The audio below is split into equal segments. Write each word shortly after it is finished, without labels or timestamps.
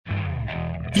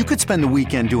You could spend the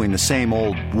weekend doing the same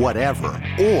old whatever,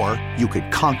 or you could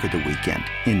conquer the weekend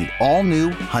in the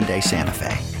all-new Hyundai Santa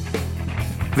Fe.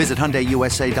 Visit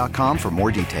HyundaiUSA.com for more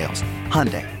details.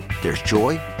 Hyundai, there's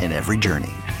joy in every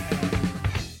journey.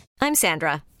 I'm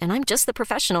Sandra, and I'm just the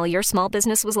professional your small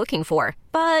business was looking for.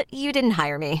 But you didn't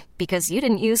hire me because you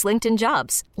didn't use LinkedIn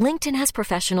Jobs. LinkedIn has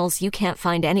professionals you can't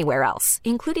find anywhere else,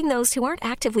 including those who aren't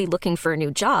actively looking for a new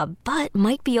job, but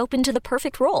might be open to the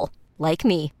perfect role, like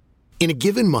me. In a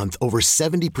given month, over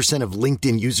 70% of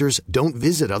LinkedIn users don't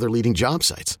visit other leading job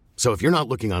sites. So if you're not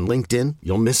looking on LinkedIn,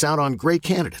 you'll miss out on great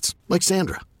candidates like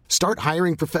Sandra. Start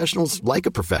hiring professionals like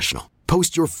a professional.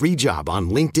 Post your free job on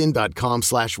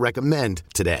linkedin.com/recommend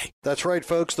today. That's right,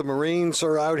 folks. The Marines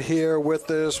are out here with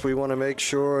us. We want to make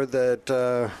sure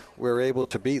that we're able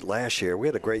to beat last year. We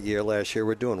had a great year last year.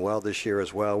 We're doing well this year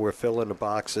as well. We're filling the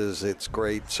boxes. It's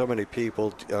great. So many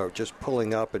people are just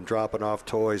pulling up and dropping off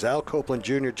toys. Al Copeland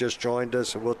Jr. just joined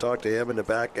us, and we'll talk to him in the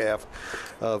back half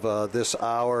of this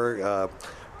hour.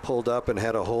 Pulled up and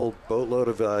had a whole boatload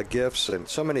of gifts, and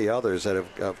so many others that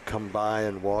have come by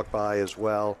and walked by as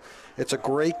well. It's a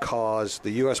great cause, the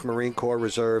U.S. Marine Corps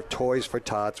Reserve Toys for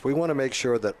Tots. We want to make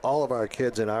sure that all of our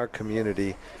kids in our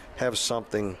community have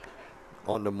something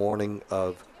on the morning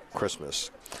of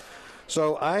Christmas.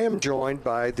 So I am joined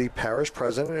by the parish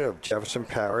president of Jefferson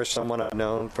Parish, someone I've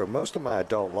known for most of my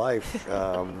adult life.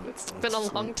 It's been a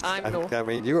long time, Newell. I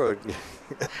mean, you were...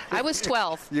 I was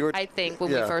 12, I think,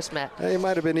 when we first met. You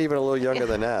might have been even a little younger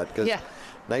than that. Cause yeah.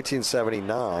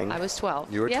 1979. I was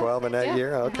 12. You were 12 in that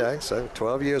year? Okay, so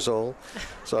 12 years old.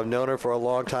 So I've known her for a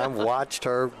long time, watched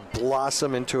her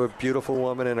blossom into a beautiful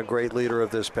woman and a great leader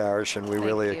of this parish, and we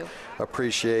really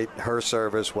appreciate her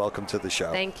service. Welcome to the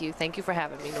show. Thank you. Thank you for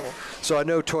having me, Newell. So I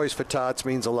know Toys for Tots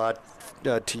means a lot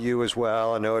to you as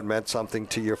well. I know it meant something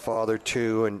to your father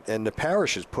too, and the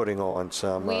parish is putting on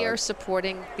some. We are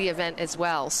supporting the event as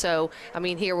well. So, I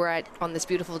mean, here we're on this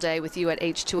beautiful day with you at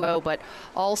H2O, but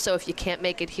also if you can't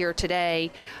make it here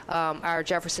today, our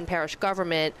Jefferson Parish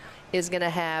government is going to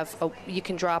have, you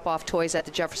can drop off toys at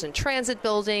the Jefferson Transit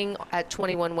Building at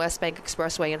 21 West Bank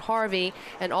Expressway in Harvey.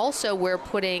 And also we're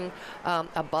putting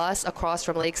a bus across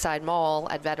from Lakeside Mall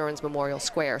at Veterans Memorial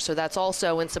Square. So that's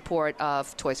also in support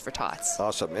of Toys for Tots.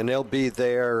 Awesome. And they'll be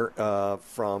there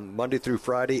from Monday through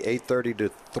Friday, 8:30 to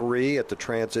 3 at the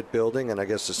Transit Building, and I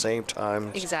guess the same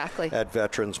time at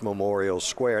Veterans Memorial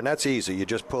Square. And that's easy. You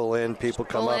just pull in, people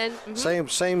come up.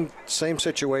 Mm-hmm. Same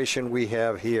situation we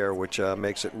have here, which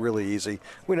makes it really easy.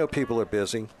 We know people are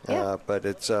busy, but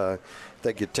it's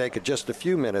that you take just a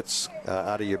few minutes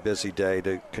out of your busy day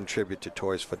to contribute to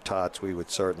Toys for Tots. We would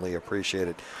certainly appreciate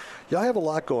it. Y'all have a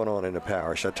lot going on in the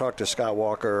parish. I talked to Scott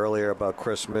Walker earlier about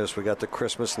Christmas. We got the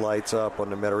Christmas lights up on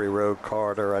the Metairie Road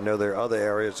corridor. I know there are other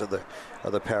areas of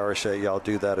the parish that y'all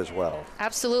do that as well.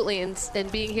 Absolutely,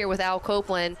 and being here with Al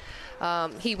Copeland,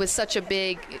 he was such a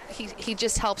big, he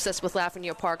just helps us with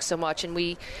Lafreniere Park so much, and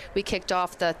we kicked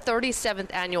off the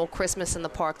 37th annual Christmas in the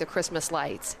Park, the Christmas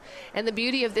lights. And the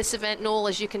beauty of this event, Newell,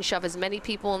 is you can shove as many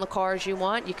people in the car as you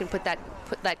want. You can put that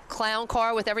clown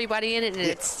car with everybody in it, and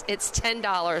it's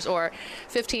 $10 or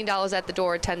 $15 at the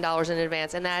door, $10 in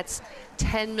advance, and that's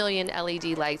 10 million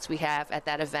LED lights we have at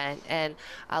that event. And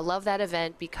I love that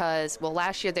event because, well,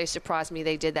 last year they surprised me.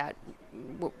 They did that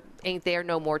Ain't There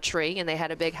No More Tree, and they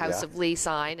had a big House of Lee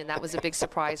sign, and that was a big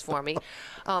surprise for me.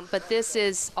 But this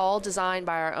is all designed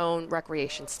by our own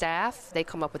recreation staff. They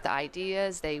come up with the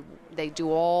ideas. They do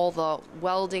all the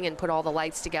welding and put all the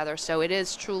lights together. So it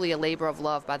is truly a labor of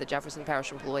love by the Jefferson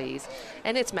Parish employees.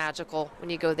 And it's magical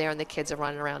when you go there and the kids are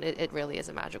running around. It really is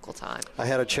a magical time. I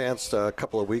had a chance a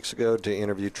couple of weeks ago to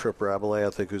interview Trip Rabelais,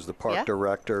 I think, who's the park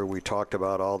director. We talked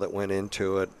about all that went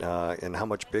into it and how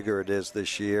much bigger it is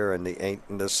this year and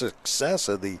the success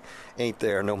of the Ain't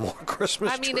There No More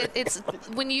Christmas tree.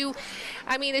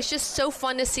 I mean, it's just so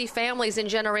fun to see families and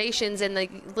generations, and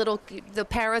the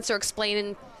parents are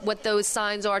explaining what those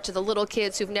signs are to the little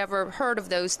kids who've never heard of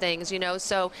those things,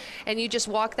 So, and you just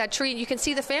walk that tree, and you can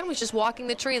see the families just walking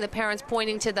the tree, and the parents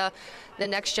pointing to the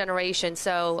next generation.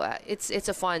 So it's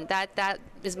a fun. That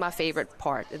is my favorite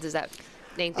part. Is that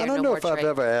Ain't There No More Tree? I don't know if I've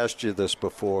ever asked you this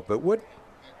before, but what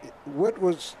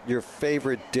was your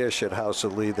favorite dish at House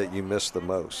of Lee that you missed the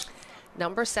most?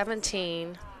 Number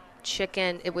 17,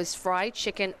 chicken. It was fried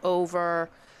chicken over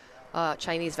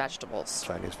Chinese vegetables.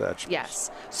 Chinese vegetables.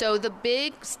 Yes. So the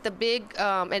big,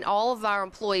 and all of our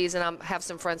employees, and I have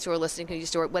some friends who are listening who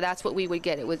used to work, well, that's what we would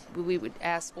get. We would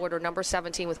order number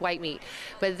 17 with white meat.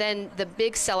 But then the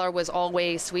big seller was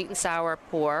always sweet and sour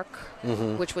pork,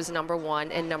 which was number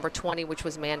 1, and number 20, which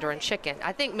was Mandarin chicken.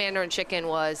 I think Mandarin chicken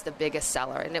was the biggest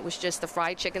seller, and it was just the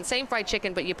fried chicken, same fried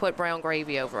chicken, but you put brown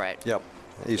gravy over it. Yep.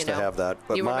 I used to have that.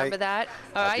 But you remember that?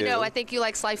 Oh, I know. I think you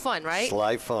like Sly Fun, right?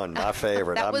 Sly Fun, my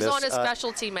favorite. That was on a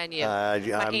specialty menu. My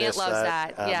aunt loves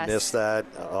that. I miss that.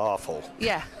 Awful.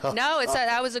 Yeah. No,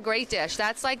 that was a great dish.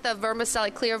 That's like the vermicelli,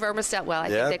 clear vermicelli. Well, I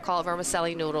think they call it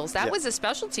vermicelli noodles. That was a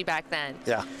specialty back then.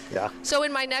 Yeah, yeah. So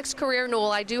in my next career,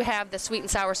 Newell, I do have the sweet and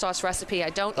sour sauce recipe. I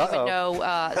don't even know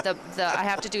I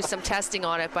have to do some testing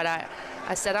on it, but I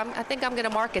said, I think I'm going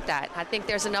to market that. I think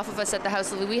there's enough of us at the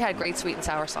house. We had great sweet and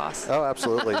sour sauce. Oh,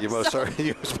 absolutely. You most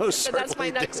certainly that's my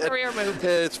next career move.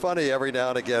 It's funny every now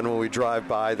and again when we drive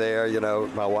by there.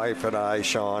 My wife and I,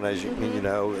 Sean, as you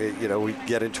know, we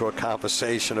get into a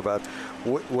conversation about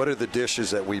what are the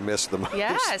dishes that we miss the most.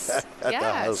 Yes, at the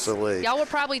House of Lee. Y'all were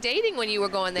probably dating when you were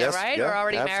going there, right? Yeah, or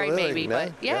already absolutely. married,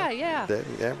 maybe. Yeah, but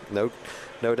yeah.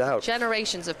 No doubt.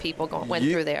 Generations of people went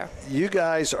through there. You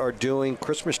guys are doing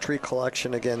Christmas tree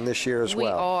collection again this year as well.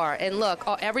 We are. And look,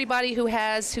 everybody who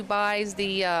buys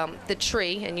the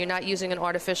tree, and you're not using an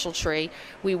artificial tree,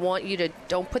 we want you to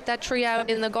don't put that tree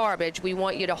out in the garbage. We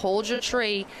want you to hold your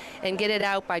tree and get it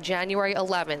out by January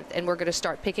 11th. And we're going to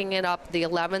start picking it up the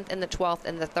 11th and the 12th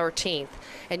and the 13th.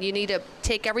 And you need to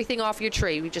take everything off your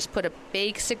tree. We just put a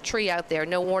basic tree out there,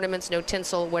 no ornaments, no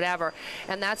tinsel, whatever.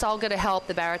 And that's all going to help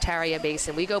the Barataria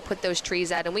Basin. We go put those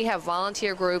trees out, and we have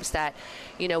volunteer groups that,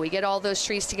 we get all those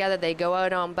trees together. They go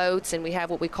out on boats, and we have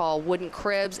what we call wooden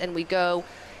cribs, and we go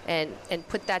and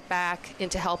put that back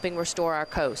into helping restore our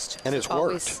coast. And it's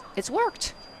worked. It's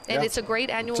worked. And it's a great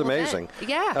annual event. It's amazing.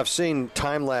 Yeah. I've seen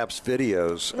time-lapse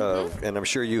videos of, and I'm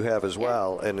sure you have as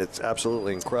well, and it's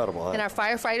absolutely incredible. And our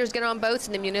firefighters get on boats,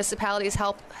 and the municipalities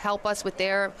help us with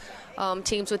their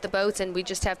teams with the boats, and we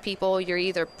just have people, you're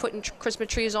either putting Christmas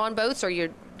trees on boats or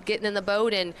you're getting in the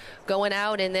boat and going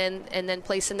out and then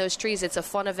placing those trees. It's a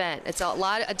fun event. It's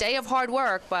a day of hard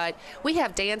work, but we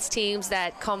have dance teams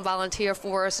that come volunteer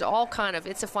for us.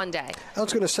 It's a fun day. I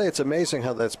was going to say, it's amazing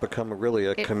how that's become really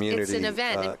a community. It's an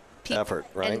event. Effort,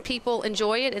 right? And people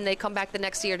enjoy it, and they come back the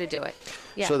next year to do it.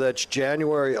 Yeah. So that's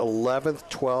January 11th,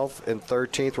 12th, and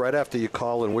 13th. Right after you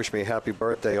call and wish me a happy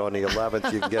birthday on the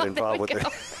 11th, you can get involved with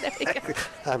it. There you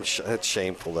go. It's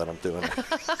shameful that I'm doing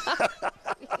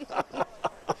it.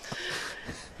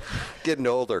 Getting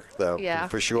older, though,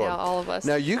 for sure. Yeah, all of us.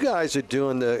 Now, you guys are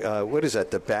doing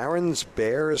the Barron's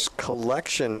Bears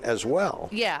collection as well.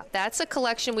 Yeah, that's a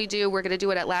collection we do. We're going to do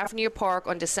it at Lafreniere Park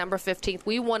on December 15th.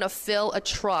 We want to fill a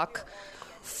truck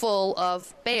full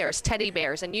of bears, teddy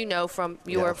bears. And from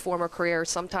your former career,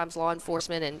 sometimes law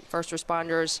enforcement and first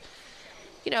responders,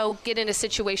 get in a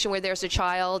situation where there's a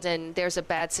child and there's a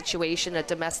bad situation, a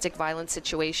domestic violence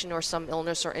situation or some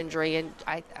illness or injury. And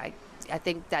I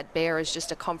think that bear is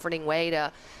just a comforting way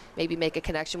to maybe make a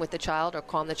connection with the child or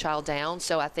calm the child down.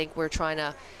 So I think we're trying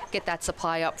to get that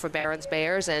supply up for Barron's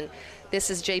Bears. And this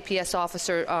is JPS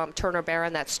Officer Turner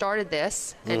Barron that started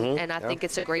this. And I think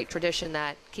it's a great tradition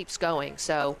that keeps going.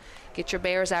 So get your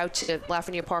bears out to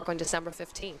Lafreniere Park on December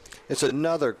 15th. It's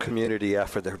another community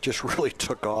effort that just really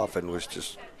took off and was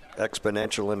just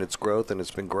exponential in its growth, and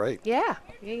it's been great. Yeah.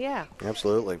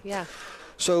 Absolutely. Yeah.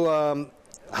 So,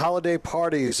 holiday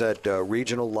parties at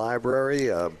Regional Library,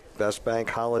 Best Bank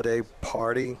holiday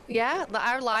party. Yeah,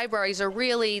 our libraries are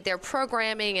really, their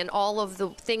programming and all of the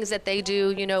things that they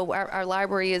do, our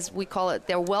library is, we call it,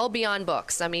 they're well beyond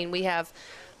books. I mean, we have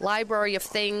library of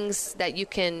things that you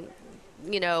can,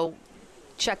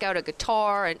 check out a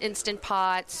guitar, an Instant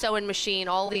Pot, sewing machine,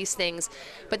 all these things.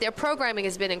 But their programming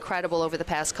has been incredible over the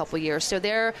past couple of years. So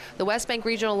the West Bank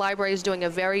Regional Library is doing a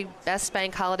very Best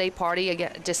Bank holiday party,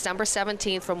 again, December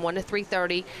 17th from 1 to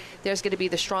 3:30. There's going to be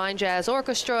the Shrine Jazz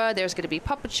Orchestra. There's going to be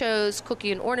puppet shows,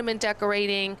 cookie and ornament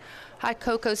decorating, hot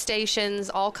cocoa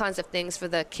stations, all kinds of things for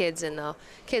the kids and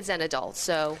adults.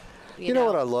 So You know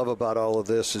what I love about all of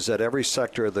this is that every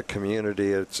sector of the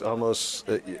community, it's almost,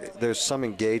 there's some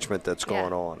engagement that's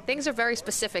going on. Things are very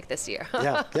specific this year.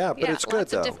 But it's good,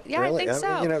 though. Really. I think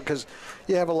so. Because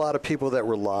you have a lot of people that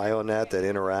rely on that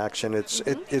interaction.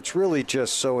 It's really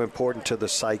just so important to the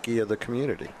psyche of the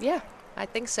community. Yeah, I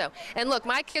think so. And look,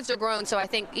 my kids are grown, so I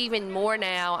think even more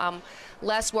now, I'm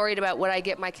less worried about what I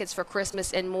get my kids for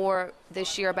Christmas and more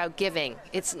this year about giving.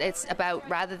 It's about,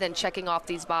 rather than checking off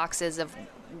these boxes of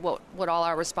what all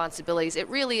our responsibilities, it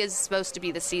really is supposed to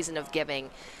be the season of giving.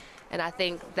 And I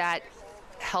think that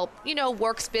help,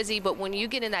 work's busy, but when you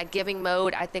get in that giving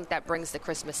mode, I think that brings the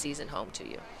Christmas season home to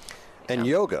you. And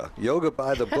yoga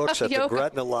by the books at the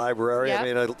Gretna Library. Yep. I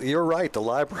mean, you're right. The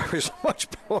library is much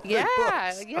more than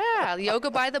books. Yeah.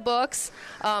 Yoga by the books,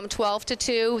 12 to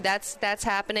 2. That's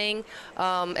happening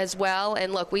as well.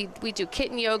 And look, we do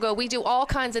kitten yoga. We do all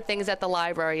kinds of things at the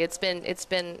library. It's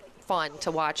been fun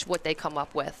to watch what they come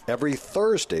up with. Every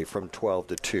Thursday from 12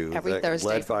 to 2. Every Thursday.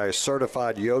 Led by a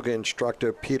certified yoga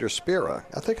instructor, Peter Spira.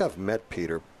 I think I've met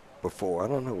Peter before. I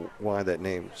don't know why that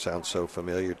name sounds so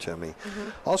familiar to me.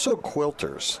 Mm-hmm. Also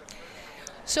quilters.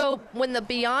 So when the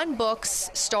Beyond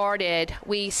Books started,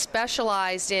 we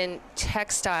specialized in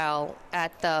textile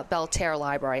at the Belterre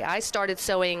Library. I started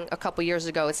sewing a couple years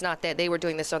ago. It's not that they were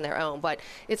doing this on their own, but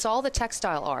it's all the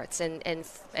textile arts, and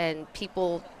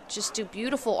people just do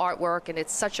beautiful artwork, and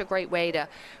it's such a great way to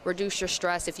reduce your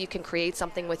stress if you can create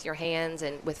something with your hands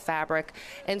and with fabric.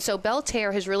 And so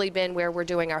Belterre has really been where we're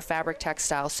doing our fabric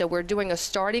textile. So we're doing a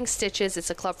Starting Stitches. It's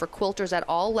a club for quilters at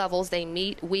all levels. They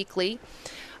meet weekly.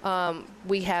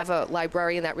 We have a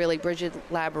librarian that really, Bridget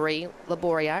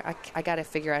Laboria. I got to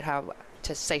figure out how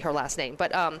to say her last name,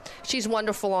 but she's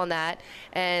wonderful on that.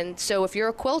 And so if you're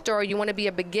a quilter or you want to be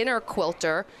a beginner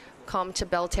quilter, come to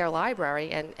Belterre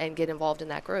Library and get involved in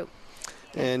that group.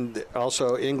 And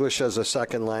also English as a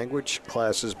second language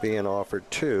classes being offered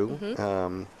too.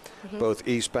 Mm-hmm. Both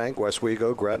East Bank,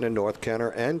 Westwego, Gretna, North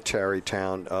Kenner, and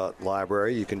Tarrytown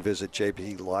Library. You can visit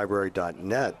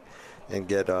jplibrary.net and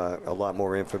get a lot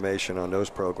more information on those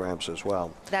programs as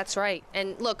well. That's right.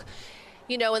 And look,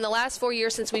 in the last 4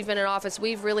 years since we've been in office,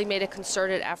 we've really made a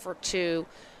concerted effort to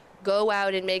go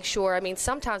out and make sure,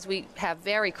 sometimes we have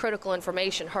very critical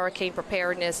information, hurricane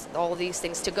preparedness, all of these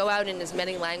things, to go out in as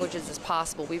many languages as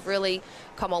possible. We've really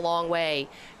come a long way.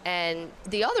 And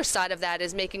the other side of that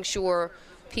is making sure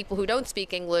people who don't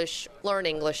speak English learn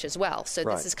English as well. So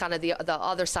right. This is kind of the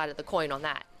other side of the coin on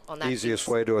that. Easiest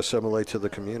way to assimilate to the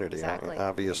community. Exactly.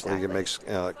 Obviously, exactly. It makes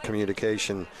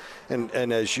communication.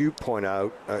 And as you point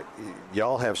out,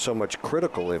 y'all have so much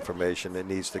critical information that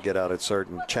needs to get out at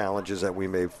certain challenges that we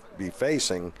may be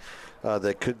facing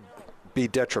that could be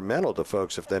detrimental to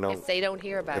folks if they don't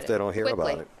hear about it. If they don't hear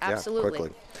quickly. about it.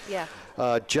 Absolutely. Yeah, quickly.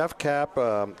 Yeah. Jeff Cap,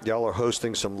 y'all are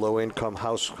hosting some low-income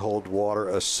household water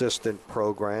assistant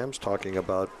programs, talking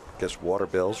about, I guess, water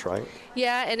bills, right?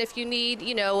 Yeah, and if you need,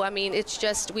 it's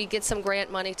just we get some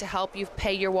grant money to help you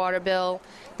pay your water bill.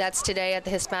 That's today at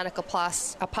the Hispanic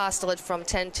Apostolate from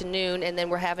 10 to noon, and then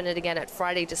we're having it again at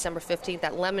Friday, December 15th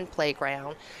at Lemon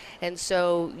Playground. And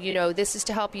so, this is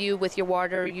to help you with your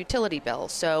water utility bill.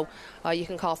 So you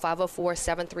can call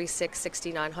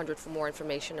 504-736-6900 for more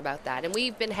information about that. And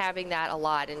we've been having that a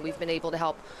lot, and we've been able to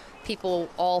help people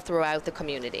all throughout the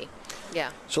community.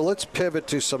 Yeah. So let's pivot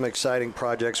to some exciting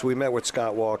projects. We met with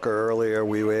Scott Walker earlier.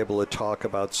 We were able to talk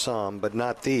about some, but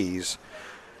not these.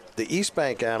 The East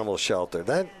Bank Animal Shelter,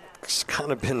 that's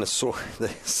kind of been the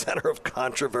center of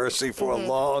controversy for a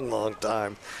long, long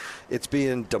time. It's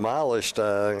being demolished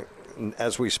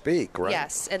as we speak, right?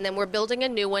 Yes, and then we're building a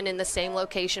new one in the same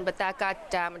location, but that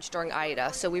got damaged during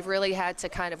Ida. So we've really had to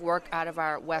kind of work out of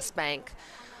our West Bank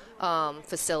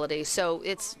facility. So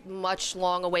it's much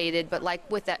long awaited, but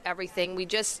like with everything, we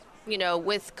just,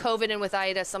 with COVID and with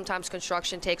Ida, sometimes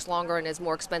construction takes longer and is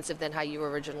more expensive than how you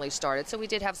originally started. So we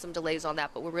did have some delays on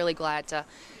that, but we're really glad to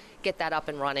get that up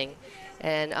and running.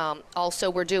 And also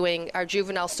we're doing our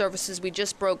juvenile services. We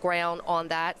just broke ground on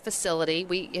that facility.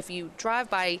 If you drive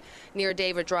by near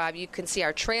David Drive, you can see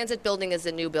our transit building is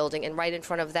a new building, and right in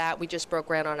front of that we just broke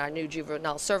ground on our new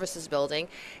juvenile services building.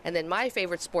 And then my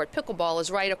favorite sport, pickleball,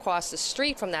 is right across the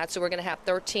street from that. So we're going to have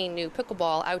 13 new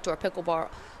outdoor pickleball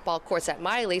courts at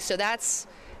Miley. So that's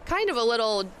kind of a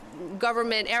little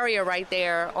government area right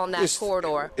there on that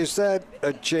corridor. Is that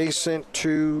adjacent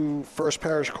to First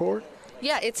Parish Court?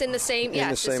 Yeah, it's in the same.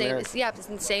 It's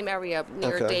in the same area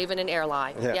near David and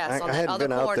Airline. Yeah, yes, on I that hadn't other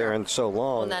been corner. out there in so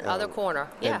long. On that other corner.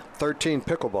 Yeah. And 13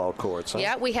 pickleball courts. Huh?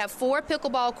 Yeah, we have 4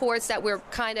 pickleball courts that we're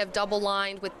kind of double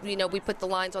lined with. We put the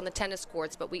lines on the tennis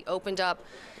courts, but we opened up,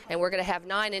 and we're going to have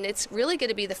 9, and it's really going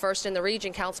to be the first in the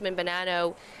region. Councilman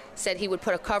Bonanno said he would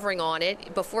put a covering on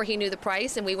it before he knew the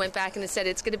price, and we went back and said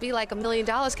it's going to be like $1 million,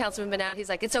 Councilman Bonanno. He's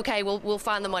like, it's okay, we'll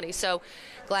find the money. So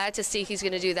glad to see he's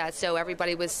going to do that. So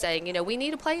everybody was saying, we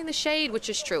need to play in the shade, which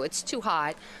is true. It's too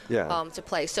hot to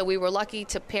play. So we were lucky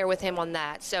to pair with him on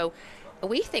that. So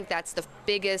we think that's the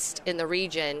biggest in the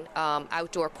region,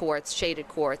 outdoor courts, shaded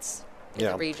courts. in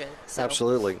the region. So.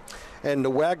 Absolutely. And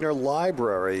the Wagner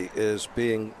Library is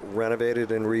being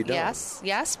renovated and redone.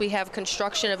 Yes. We have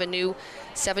construction of a new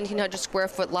 1,700 square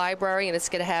foot library, and it's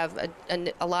going to have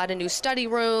a lot of new study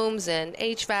rooms and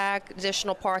HVAC,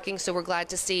 additional parking. So we're glad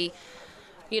to see,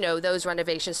 those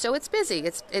renovations. So it's busy.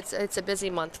 It's a busy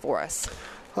month for us.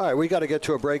 All right, we got to get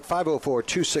to a break.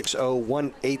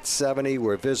 504-260-1870.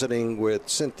 We're visiting with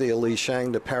Cynthia Lee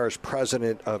Sheng, the parish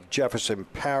president of Jefferson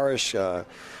Parish. A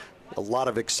lot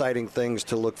of exciting things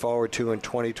to look forward to in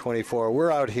 2024.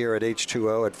 We're out here at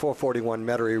H2O at 441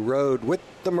 Metairie Road with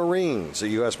the Marines, the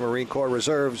U.S. Marine Corps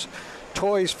Reserve's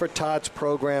Toys for Tots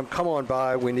program. Come on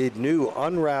by. We need new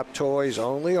unwrapped toys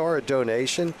only or a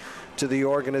donation to the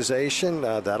organization.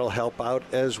 That'll help out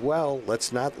as well.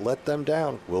 Let's not let them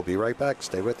down. We'll be right back.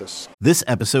 Stay with us. This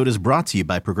episode is brought to you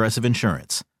by Progressive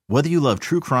Insurance. Whether you love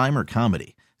true crime or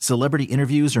comedy, celebrity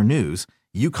interviews or news,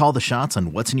 you call the shots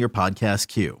on what's in your podcast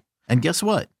queue. And guess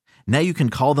what? Now you can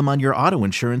call them on your auto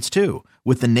insurance too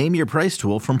with the Name Your Price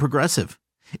tool from Progressive.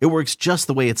 It works just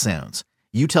the way it sounds.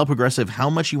 You tell Progressive how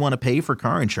much you want to pay for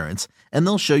car insurance, and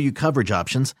they'll show you coverage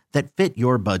options that fit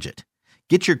your budget.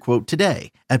 Get your quote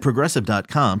today at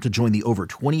Progressive.com to join the over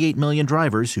 28 million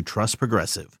drivers who trust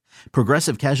Progressive.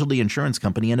 Progressive Casualty Insurance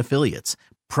Company and Affiliates.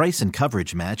 Price and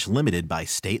coverage match limited by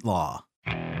state law.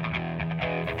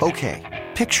 Okay,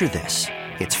 picture this.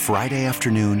 It's Friday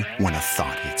afternoon when a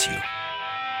thought hits you.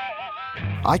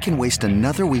 I can waste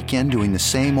another weekend doing the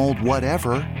same old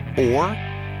whatever, or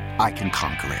I can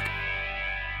conquer it.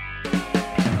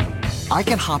 I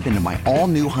can hop into my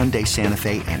all-new Hyundai Santa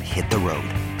Fe and hit the road.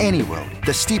 Any road.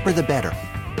 The steeper, the better.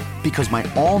 Because my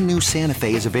all-new Santa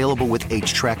Fe is available with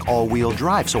H-Track all-wheel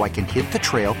drive, so I can hit the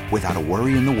trail without a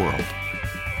worry in the world.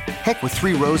 Heck, with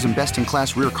 3 rows and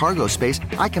best-in-class rear cargo space,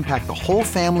 I can pack the whole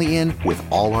family in with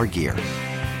all our gear.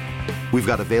 We've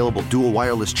got available dual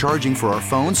wireless charging for our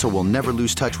phones, so we'll never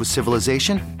lose touch with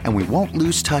civilization, and we won't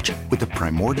lose touch with the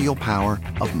primordial power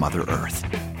of Mother Earth.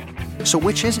 So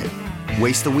which is it?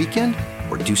 Waste the weekend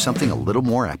or do something a little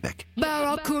more epic?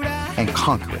 And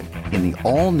conquer it in the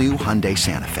all-new Hyundai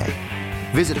Santa Fe.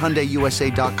 Visit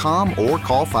HyundaiUSA.com or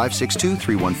call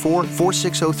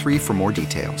 562-314-4603 for more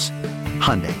details.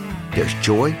 Hyundai, there's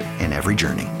joy in every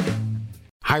journey.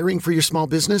 Hiring for your small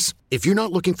business? If you're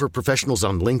not looking for professionals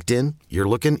on LinkedIn, you're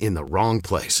looking in the wrong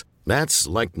place. That's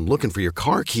like looking for your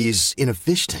car keys in a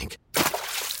fish tank.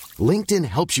 LinkedIn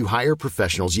helps you hire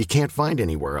professionals you can't find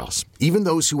anywhere else, even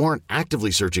those who aren't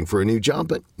actively searching for a new job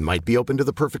but might be open to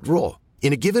the perfect role.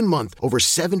 In a given month, over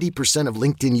 70% of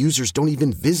LinkedIn users don't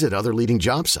even visit other leading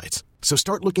job sites. So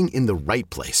start looking in the right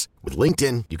place. With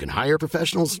LinkedIn, you can hire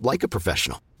professionals like a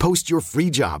professional. Post your free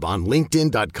job on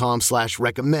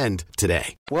linkedin.com/recommend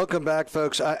today. Welcome back,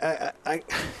 folks. I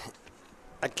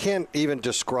can't even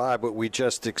describe what we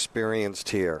just experienced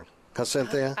here. Huh,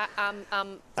 Cynthia? I'm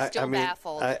still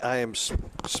baffled. I am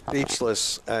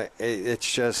speechless.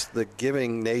 It's just the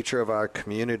giving nature of our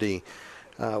community.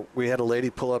 We had a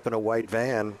lady pull up in a white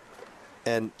van,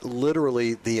 and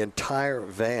literally the entire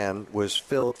van was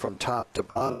filled from top to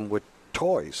bottom with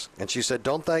toys. And she said,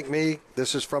 "Don't thank me.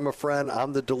 This is from a friend.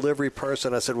 I'm the delivery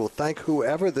person." I said, "Well, thank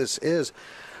whoever this is."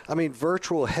 I mean,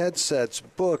 virtual headsets,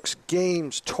 books,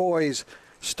 games, toys,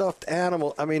 stuffed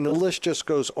animal. I mean, the list just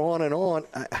goes on and on.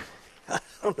 I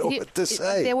don't know what to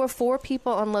say. There were 4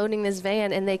 people unloading this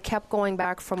van, and they kept going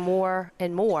back for more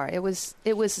and more. It was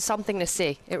something to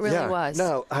see. It really was.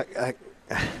 No, I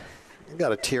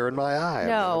got a tear in my eye.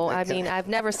 No, I mean, I've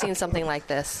never seen something like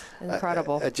this.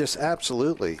 Incredible. Just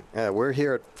absolutely. We're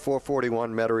here at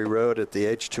 441 Metairie Road at the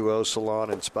H2O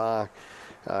Salon and Spa.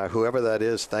 Whoever that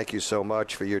is, thank you so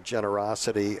much for your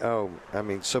generosity. Oh, I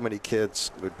mean, so many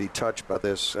kids would be touched by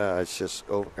this. I'm just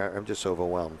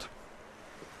overwhelmed.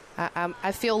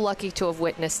 I feel lucky to have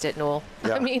witnessed it, Newell.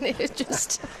 Yeah. I mean, it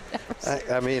just...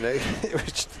 it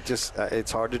was just,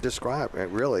 it's hard to describe,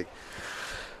 really.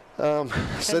 And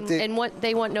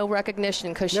they want no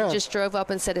recognition because she just drove up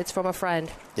and said it's from a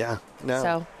friend. Yeah, no.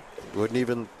 So. Wouldn't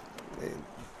even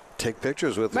take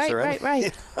pictures with us or anything.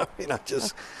 Right. I mean, I'm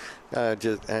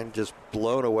just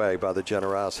blown away by the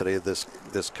generosity of this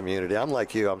community. I'm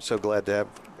like you. I'm so glad to have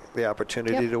the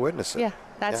opportunity to witness it. Yeah.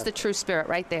 That's the true spirit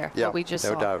right there. Yeah, what we just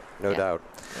saw. No doubt.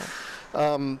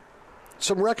 Yeah.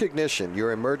 Some recognition.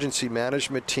 Your emergency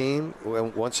management team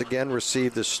once again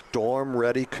received the Storm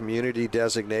Ready Community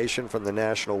designation from the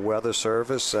National Weather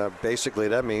Service. Basically,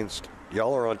 that means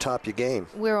y'all are on top of your game.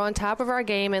 We're on top of our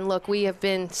game, and look, we have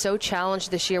been so challenged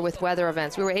this year with weather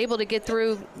events. We were able to get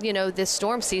through, this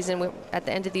storm season. At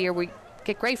the end of the year, we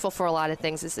get grateful for a lot of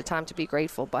things. It's the time to be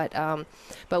grateful.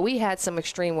 But we had some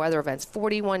extreme weather events,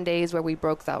 41 days where we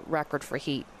broke the record for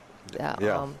heat.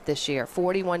 this year.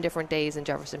 41 different days in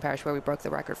Jefferson Parish where we broke the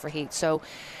record for heat. So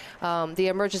the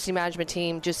emergency management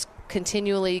team just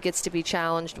continually gets to be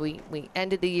challenged. We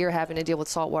ended the year having to deal with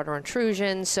saltwater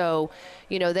intrusion. So,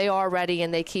 they are ready,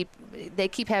 and they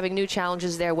keep having new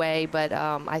challenges their way. But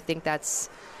I think that's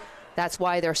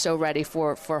why they're so ready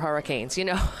for hurricanes.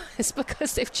 It's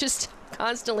because they've just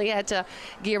constantly had to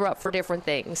gear up for different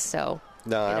things. So.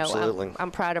 No, absolutely.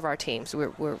 I'm proud of our teams.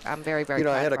 I'm very, very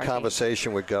proud I had of a our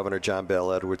conversation with Governor John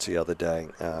Bell Edwards the other day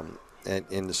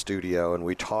in the studio, and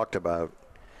we talked about,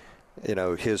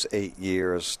 his 8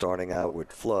 years starting out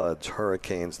with floods,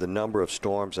 hurricanes, the number of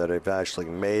storms that have actually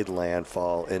made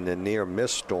landfall, and the near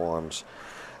miss storms.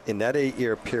 In that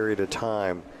 8-year period of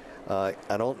time, I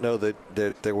don't know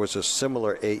that there was a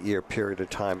similar 8-year period of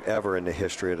time ever in the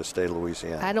history of the state of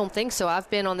Louisiana. I don't think so. I've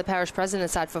been on the parish president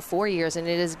side for 4 years, and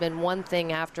it has been one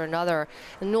thing after another.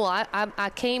 And Newell,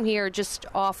 I came here just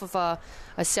off of a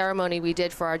ceremony we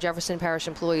did for our Jefferson Parish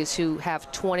employees who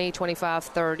have 20, 25,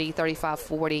 30, 35,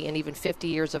 40, and even 50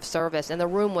 years of service, and the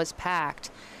room was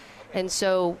packed. And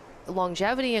so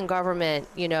longevity in government,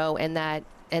 and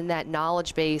that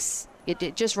knowledge base,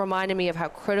 it just reminded me of how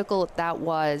critical that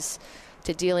was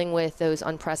to dealing with those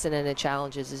unprecedented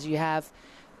challenges. Is you have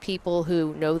people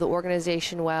who know the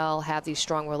organization well, have these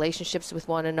strong relationships with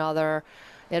one another.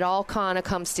 It all kind of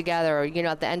comes together.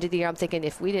 At the end of the year, I'm thinking,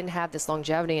 if we didn't have this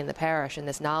longevity in the parish and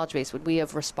this knowledge base, would we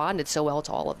have responded so well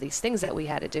to all of these things that we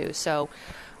had to do? So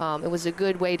it was a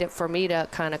good way for me to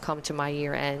kind of come to my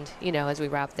year end, as we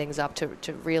wrap things up,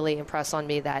 to really impress on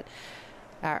me that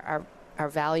our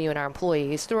value in our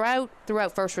employees throughout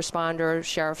first responders,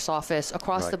 sheriff's office,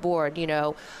 across the board,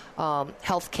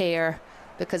 healthcare,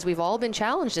 because we've all been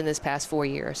challenged in this past 4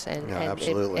 years,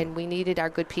 and we needed our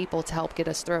good people to help get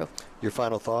us through. Your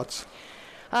final thoughts?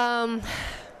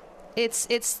 It's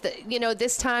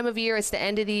this time of year, it's the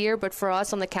end of the year, but for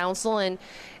us on the council and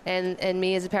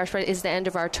me as a parish president, it's the end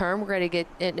of our term. We're going to get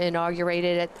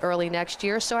inaugurated early next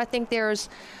year. So I think there's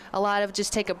a lot of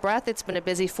just take a breath. It's been a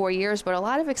busy 4 years, but a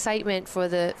lot of excitement for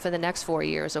the next 4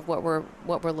 years of what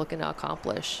we're looking to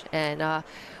accomplish. And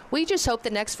we just hope the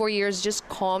next 4 years just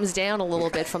calms down a little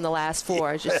bit from the last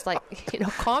four. Just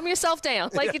calm yourself down.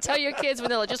 Like you tell your kids,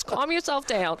 Vanilla, just calm yourself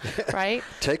down, right?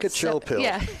 Take a chill pill.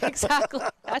 Yeah, exactly.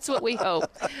 That's what we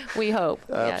hope.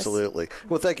 Absolutely. Yes.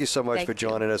 Well, thank you so much for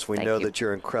joining us. We know that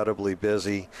you're incredibly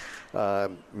busy.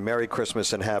 Merry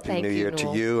Christmas and Happy New Year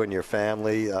to you and your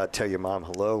family. Tell your mom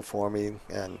hello for me,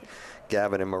 and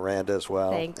Gavin and Miranda as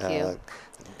well. Thank you.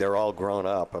 They're all grown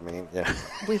up. I mean,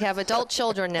 we have adult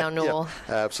children now, Newell.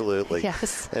 Yeah, absolutely.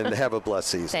 Yes. And have a blessed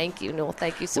season. Thank you, Newell.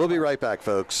 Thank you so much. We'll be right back,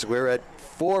 folks. We're at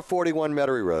 441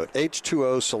 Metairie Road,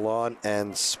 H2O Salon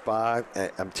and Spa.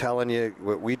 I'm telling you,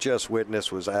 what we just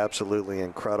witnessed was absolutely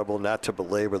incredible. Not to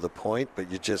belabor the point, but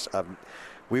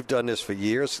we've done this for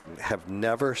years, have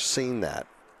never seen that,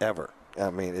 ever. I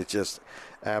mean, it's just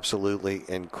absolutely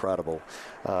incredible.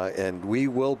 And we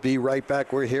will be right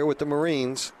back. We're here with the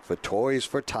Marines for Toys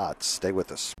for Tots. Stay with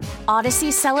us.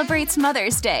 Odyssey celebrates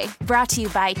Mother's Day, brought to you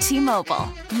by T-Mobile.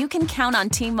 You can count on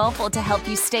T-Mobile to help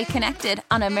you stay connected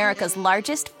on America's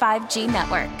largest 5G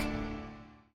network.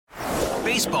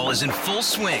 Baseball is in full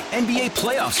swing. NBA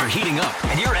playoffs are heating up,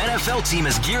 and your NFL team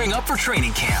is gearing up for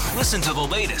training camp. Listen to the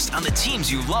latest on the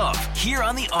teams you love here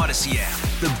on the Odyssey app.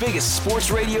 The biggest sports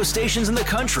radio stations in the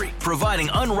country, providing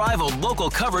unrivaled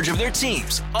local coverage of their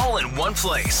teams, all in one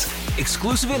place.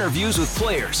 Exclusive interviews with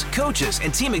players, coaches,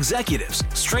 and team executives,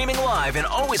 streaming live and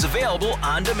always available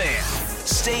on demand.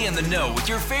 Stay in the know with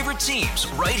your favorite teams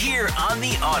right here on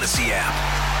the Odyssey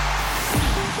app.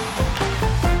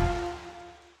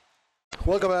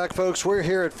 Welcome back, folks. We're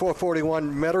here at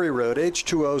 441 Metairie Road,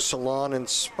 H2O Salon and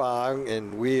Spa,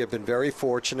 and we have been very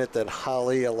fortunate that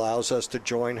Holli allows us to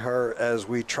join her as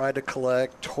we try to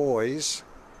collect toys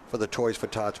for the Toys for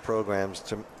Tots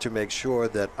programs to make sure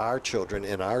that our children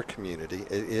in our community,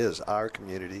 it is our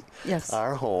community, yes,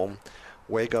 our home,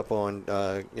 wake up on,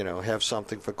 have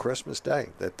something for Christmas Day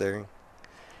that they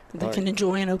can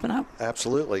enjoy and open up.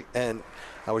 Absolutely. And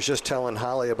I was just telling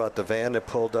Holli about the van that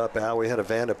pulled up. Al, we had a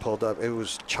van that pulled up. It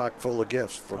was chock full of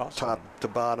gifts from top to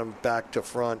bottom, back to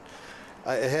front.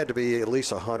 It had to be at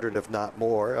least 100, if not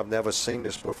more. I've never seen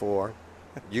this before.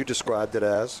 You described it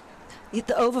as?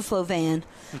 The overflow van.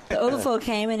 The overflow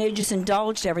came and it just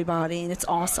indulged everybody, and it's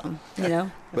awesome,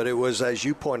 But it was, as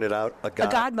you pointed out, a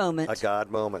God moment. A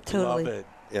God moment. Totally. Love it.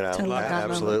 Totally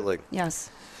absolutely. Moment. Yes.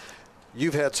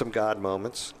 You've had some God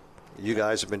moments. You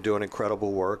guys have been doing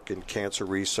incredible work in cancer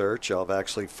research. Y'all have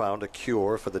actually found a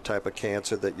cure for the type of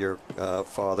cancer that your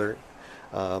father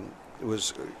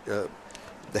was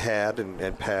had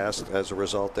and passed as a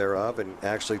result thereof, and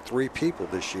actually 3 people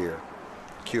this year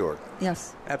cured.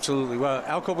 Yes. Absolutely. Well,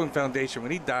 Al Copeland Foundation,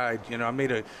 when he died, I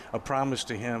made a promise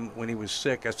to him when he was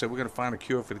sick. I said, we're going to find a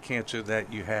cure for the cancer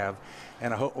that you have.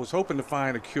 And I was hoping to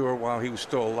find a cure while he was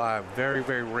still alive. Very,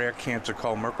 very rare cancer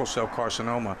called Merkel cell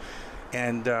carcinoma.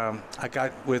 And I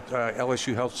got with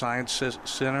LSU Health Science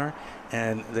Center,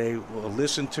 and they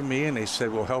listened to me, and they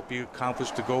said, we'll help you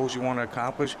accomplish the goals you want to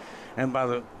accomplish. And by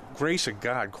the grace of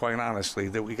God, quite honestly,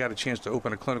 that we got a chance to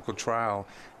open a clinical trial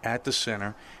at the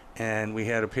center. And we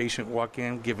had a patient walk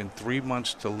in, given 3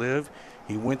 months to live.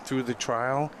 He went through the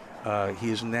trial.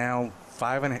 He is now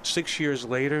 6 years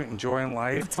later, enjoying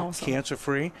life, awesome.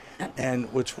 Cancer-free.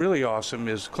 And what's really awesome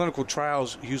is clinical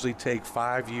trials usually take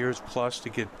 5 years plus to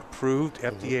get approved,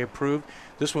 FDA approved.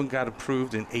 This one got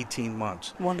approved in 18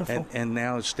 months. Wonderful. And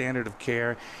now it's standard of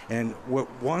care. And what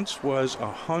once was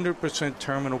 100%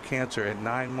 terminal cancer at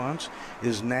 9 months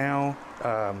is now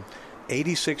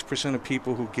 86% of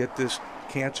people who get this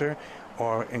cancer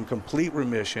are in complete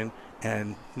remission,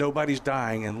 and nobody's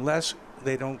dying unless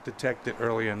they don't detect it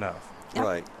early enough. Yep.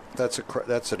 Right.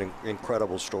 That's an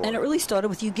incredible story. And it really started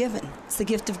with you giving. It's the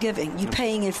gift of giving. You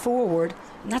paying it forward.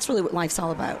 And that's really what life's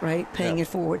all about, right? Paying it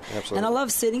forward. Absolutely. And I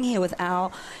love sitting here with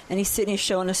Al, and he's sitting here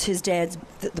showing us his dad's,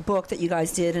 the book that you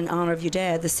guys did in honor of your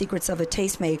dad, The Secrets of a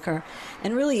Tastemaker.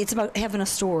 And really, it's about having a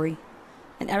story.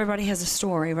 And everybody has a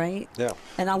story, right? Yeah.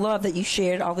 And I love that you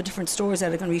shared all the different stories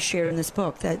that are going to be shared in this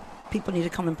book that people need to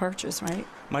come and purchase, right?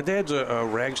 My dad's a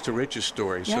rags to riches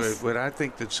story. Yes. So what I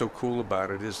think that's so cool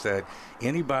about it is that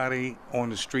anybody on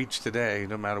the streets today,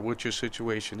 no matter what your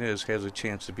situation is, has a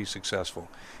chance to be successful.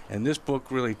 And this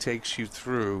book really takes you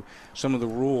through some of the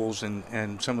rules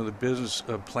and some of the business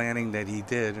planning that he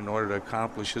did in order to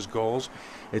accomplish his goals.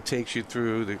 It takes you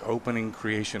through the opening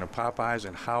creation of Popeyes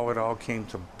and how it all came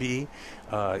to be.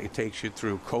 It takes you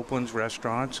through Copeland's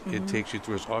restaurants. It takes you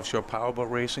through his offshore powerboat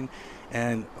racing.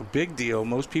 And a big deal,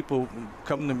 most people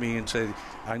come to me and say,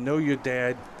 I know your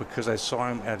dad because I saw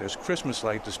him at his Christmas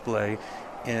light display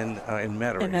in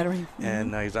Metairie. In Metairie.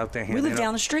 And he's out there handing We live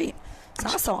down the street. So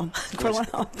I saw him growing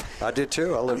up. I did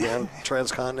too. I lived down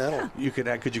Transcontinental. You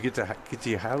could you get to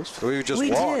your house? We would just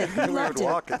we walk. Did. We would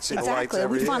walk and see the lights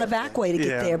every We'd find a back way to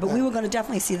get there, but we were going to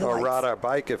definitely see the lights. Or ride our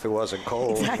bike if it wasn't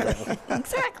cold. Exactly.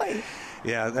 Exactly.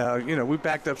 Yeah, we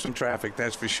backed up some traffic,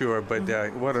 that's for sure, but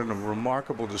what a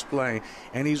remarkable display.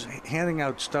 And he's handing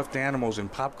out stuffed animals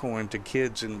and popcorn to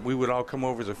kids, and we would all come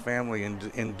over as a family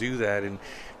and do that and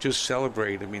just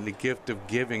celebrate. I mean, the gift of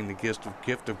giving, the gift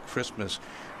of Christmas,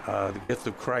 the gift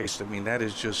of Christ. I mean, that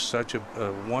is just such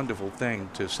a wonderful thing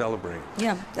to celebrate.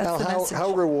 Yeah, that's the message.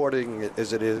 How rewarding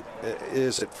is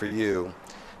it for you?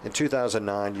 In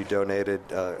 2009, you donated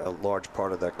a large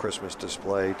part of that Christmas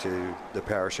display to the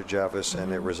parish of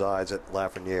Jefferson. It resides at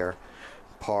Lafreniere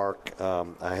Park.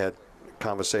 I had a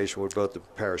conversation with both the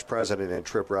parish president and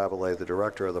Trip Rabelais, the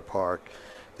director of the park,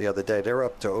 the other day. They're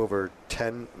up to over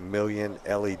 10 million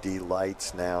LED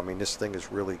lights now. I mean, this thing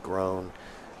has really grown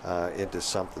into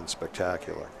something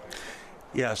spectacular.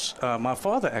 Yes, my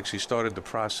father actually started the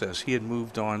process. He had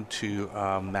moved on to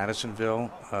Madisonville.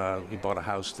 He bought a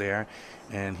house there,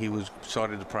 and he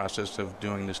started the process of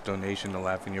doing this donation to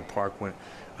Lafreniere Park. When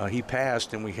he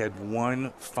passed, and we had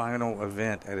one final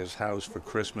event at his house for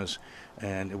Christmas,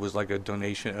 and it was like a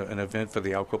donation, an event for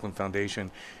the Al Copeland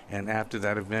Foundation. And after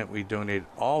that event, we donated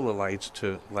all the lights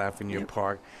to Lafreniere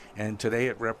Park, and today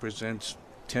it represents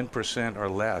 10% or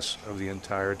less of the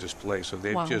entire display. So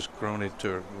they've just grown it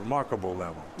to a remarkable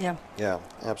level. Yeah. Yeah,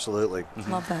 absolutely.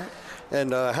 Love that.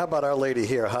 And how about our lady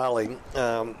here, Holli?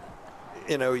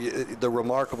 The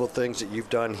remarkable things that you've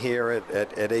done here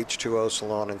at H2O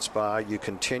Salon and Spa, you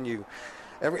continue.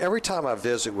 Every time I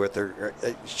visit with her,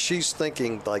 she's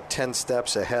thinking like 10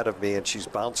 steps ahead of me, and she's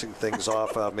bouncing things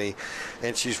off of me,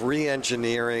 and she's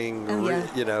re-engineering,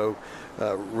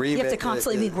 you have to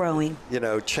constantly be growing.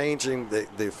 Changing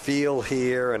the feel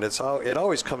here, and it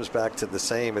always comes back to the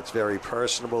same. It's very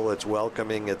personable, it's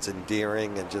welcoming, it's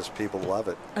endearing, and just people love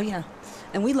it. Oh, yeah.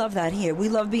 And we love that here. We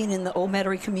love being in the old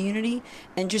Metairie community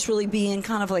and just really being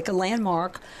kind of like a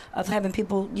landmark of having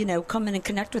people, come in and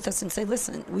connect with us and say,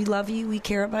 listen, we love you, we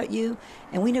care about you,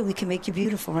 and we know we can make you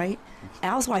beautiful, right?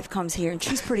 Al's wife comes here, and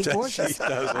she's pretty gorgeous. She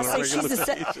does. I say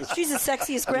she's the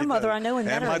sexiest grandmother I know in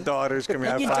Metairie. And my daughters come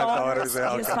here. I have 5 daughters.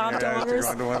 daughters. He has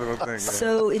 5 daughters.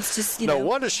 So it's just, No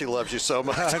wonder she loves you so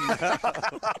much.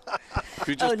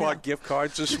 You just bought gift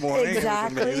cards this morning.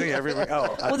 Exactly. It was amazing.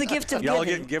 Well, the gift of y'all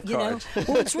giving. getting gift cards.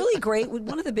 Well, it's really great.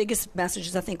 One of the biggest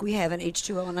messages I think we have in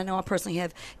H2O, and I know I personally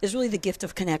have, is really the gift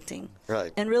of connecting.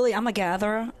 Right. And really, I'm a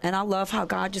gatherer, and I love how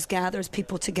God just gathers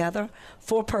people together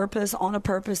for a purpose, on a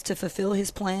purpose to fulfill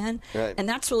His plan. Right. And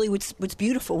that's really what's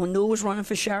beautiful. When Newell was running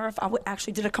for sheriff, I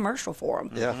actually did a commercial for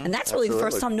him. Yeah. And that's really the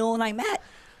first time Newell and I met.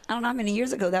 I don't know how many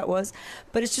years ago that was,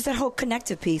 but it's just that whole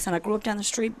connective piece. And I grew up down the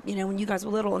street, when you guys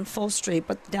were little, on Full Street,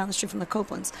 but down the street from the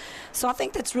Copelands. So I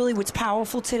think that's really what's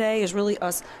powerful today, is really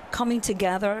us coming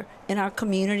together in our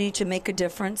community to make a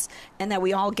difference, and that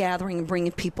we all gathering and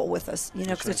bringing people with us,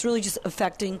 because it's really just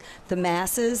affecting the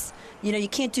masses. You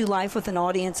can't do life with an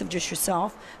audience of just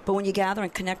yourself, but when you gather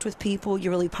and connect with people,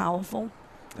 you're really powerful,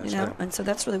 right. And so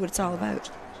that's really what it's all about.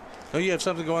 Oh, you have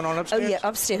something going on upstairs? Oh, yeah,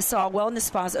 upstairs. So our wellness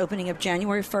spa is opening up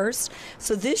January 1st.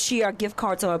 So this year, our gift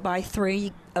cards are buy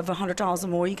 3 of $100 or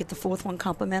more. You get the 4th one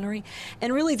complimentary.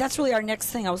 And really, that's really our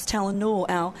next thing. I was telling Newell,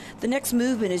 Al, the next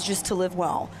movement is just to live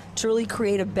well, to really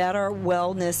create a better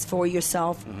wellness for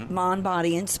yourself, mind,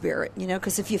 body, and spirit.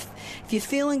 Because if you're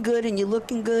feeling good and you're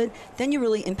looking good, then you're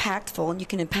really impactful, and you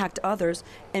can impact others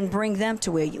and bring them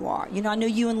to where you are. I know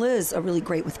you and Liz are really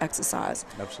great with exercise.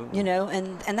 Absolutely.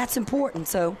 And that's important.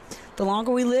 So the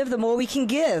longer we live, the more we can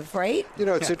give, right?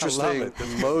 It's interesting.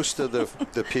 Most of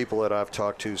the people that I've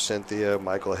talked to, Cynthia,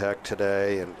 Michael Heck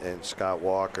today, and Scott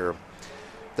Walker,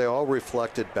 they all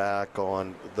reflected back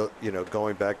on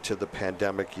going back to the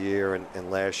pandemic year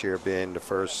and last year being the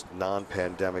first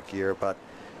non-pandemic year, but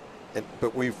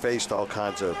we faced all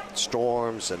kinds of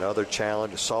storms and other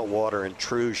challenges, saltwater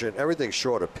intrusion, everything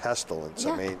short of pestilence.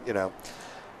 Yeah.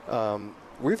 I mean,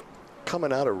 we've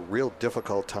coming out a real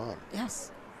difficult time.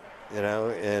 Yes.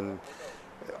 And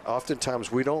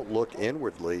oftentimes we don't look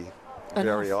inwardly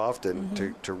very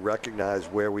often to recognize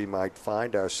where we might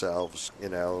find ourselves,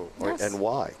 Yes. and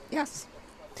why. Yes.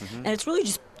 And it's really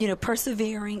just,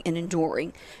 persevering and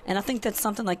enduring. And I think that's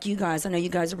something like you guys. I know you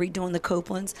guys are redoing the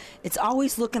Copelands. It's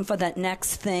always looking for that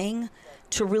next thing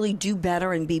to really do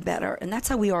better and be better. And that's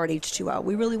how we are at H2O.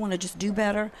 We really want to just do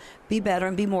better,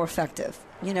 and be more effective.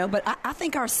 But I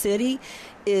think our city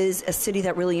is a city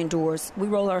that really endures. We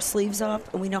roll our sleeves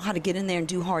up, and we know how to get in there and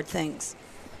do hard things.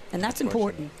 And that's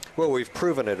important. Well, we've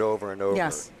proven it over and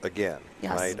over again,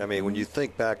 Yes. right? I mean, when you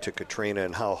think back to Katrina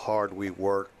and how hard we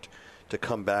worked to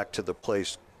come back to the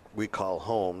place we call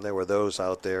home, there were those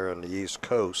out there on the East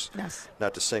Coast,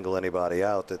 not to single anybody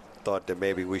out, that thought that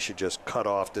maybe we should just cut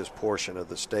off this portion of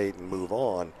the state and move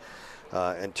on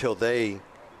until they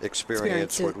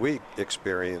experience what we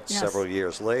experienced several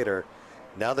years later.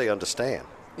 Now they understand.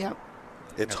 Yep.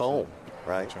 It's home,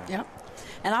 right? Yep.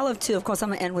 And I love, too, of course, I'm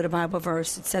going to end with a Bible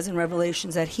verse. It says in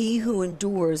Revelations that he who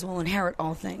endures will inherit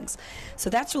all things.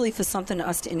 So that's really for something to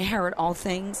us to inherit all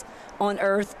things on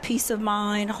earth, peace of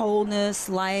mind, wholeness,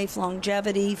 life,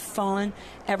 longevity, fun,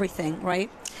 everything,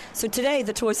 right? So today,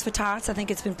 the Toys for Tots, I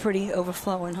think it's been pretty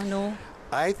overflowing, huh, Newell?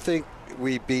 I think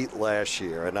we beat last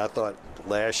year, and I thought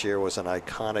last year was an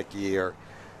iconic year.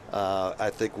 I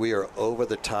think we are over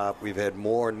the top. We've had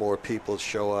more and more people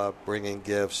show up, bringing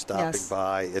gifts, stopping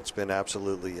by. It's been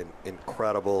absolutely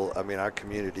incredible. I mean, our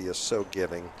community is so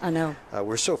giving. I know.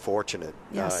 We're so fortunate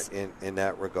in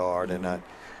that regard. And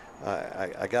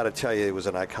I got to tell you, it was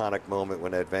an iconic moment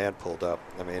when that van pulled up.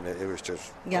 I mean, it was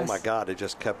just, oh, my God, it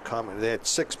just kept coming. They had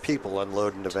 6 people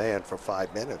unloading the van for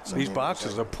 5 minutes. These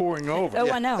boxes are pouring over.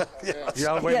 Oh, I know.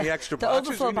 Y'all waiting the extra boxes?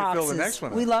 Overflow We need to fill boxes. the next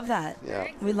one. We love that. Yeah.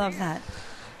 We love that.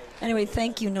 Anyway,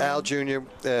 thank you, Newell. Al Jr.,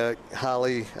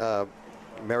 Holly,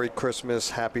 Merry Christmas,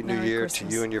 Happy New Year to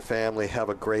you and your family. Have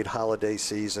a great holiday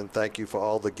season. Thank you for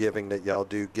all the giving that y'all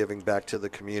do, giving back to the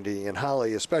community. And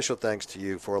Holly, a special thanks to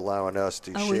you for allowing us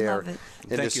to share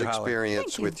in this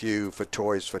experience with you for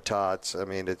Toys for Tots. I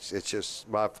mean, it's just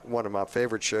one of my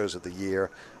favorite shows of the year.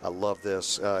 I love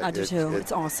this. I do too.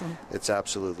 It's awesome. It's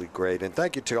absolutely great. And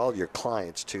thank you to all your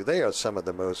clients, too. They are some of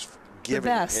the most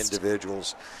giving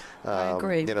individuals. I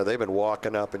agree. They've been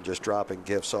walking up and just dropping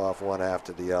gifts off one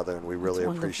after the other, and we really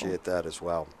appreciate that as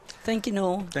well. Thank you,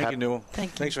 Newell. Thank you, Newell.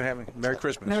 Thank you. Thanks for having me. Merry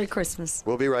Christmas. Merry Christmas.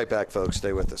 We'll be right back, folks.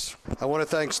 Stay with us. I want to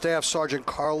thank Staff Sergeant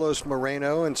Carlos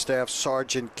Moreno and Staff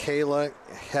Sergeant Kayla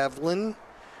Hevlin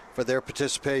for their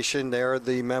participation. They're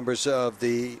the members of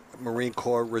the Marine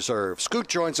Corps Reserve. Scoot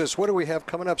joins us. What do we have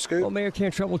coming up, Scoot? Well, Mayor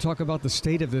Cantrell will talk about the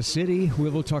state of the city. We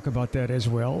will talk about that as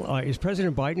well. Is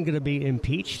President Biden going to be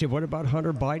impeached? What about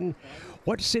Hunter Biden?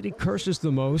 What city curses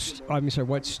the most?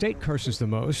 What state curses the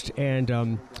most?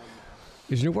 And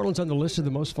is New Orleans on the list of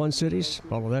the most fun cities?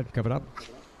 All of that coming up.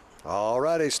 All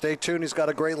righty, stay tuned. He's got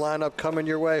a great lineup coming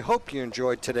your way. Hope you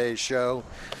enjoyed today's show.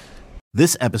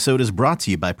 This episode is brought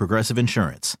to you by Progressive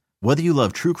Insurance. Whether you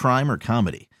love true crime or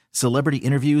comedy, celebrity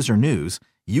interviews or news,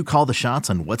 you call the shots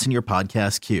on what's in your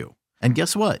podcast queue. And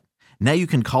guess what? Now you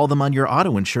can call them on your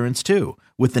auto insurance too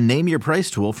with the Name Your Price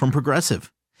tool from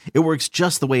Progressive. It works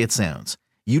just the way it sounds.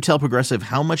 You tell Progressive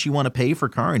how much you want to pay for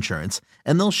car insurance,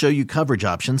 and they'll show you coverage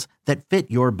options that fit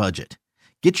your budget.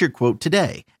 Get your quote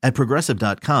today at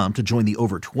Progressive.com to join the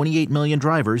over 28 million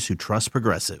drivers who trust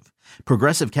Progressive.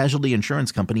 Progressive Casualty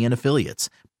Insurance Company and Affiliates.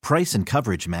 Price and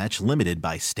coverage match limited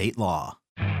by state law.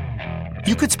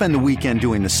 You could spend the weekend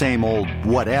doing the same old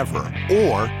whatever,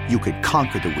 or you could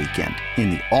conquer the weekend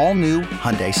in the all-new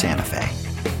Hyundai Santa Fe.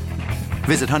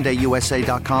 Visit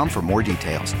HyundaiUSA.com for more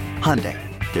details. Hyundai,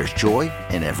 there's joy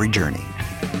in every journey.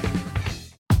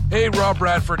 Hey, Rob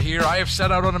Bradford here. I have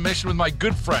set out on a mission with my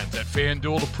good friends at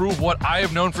FanDuel to prove what I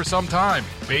have known for some time.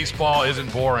 Baseball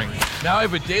isn't boring. Now I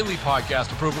have a daily podcast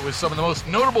to prove it with some of the most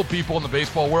notable people in the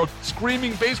baseball world,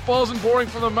 screaming baseball isn't boring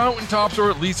from the mountaintops,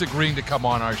 or at least agreeing to come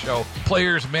on our show.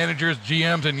 Players, managers,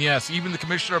 GMs, and yes, even the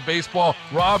commissioner of baseball,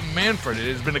 Rob Manfred.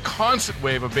 It has been a constant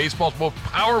wave of baseball's most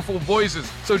powerful voices.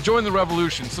 So join the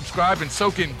revolution. Subscribe and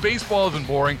soak in Baseball Isn't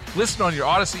Boring. Listen on your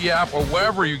Odyssey app or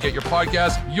wherever you get your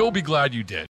podcasts. You'll be glad you did.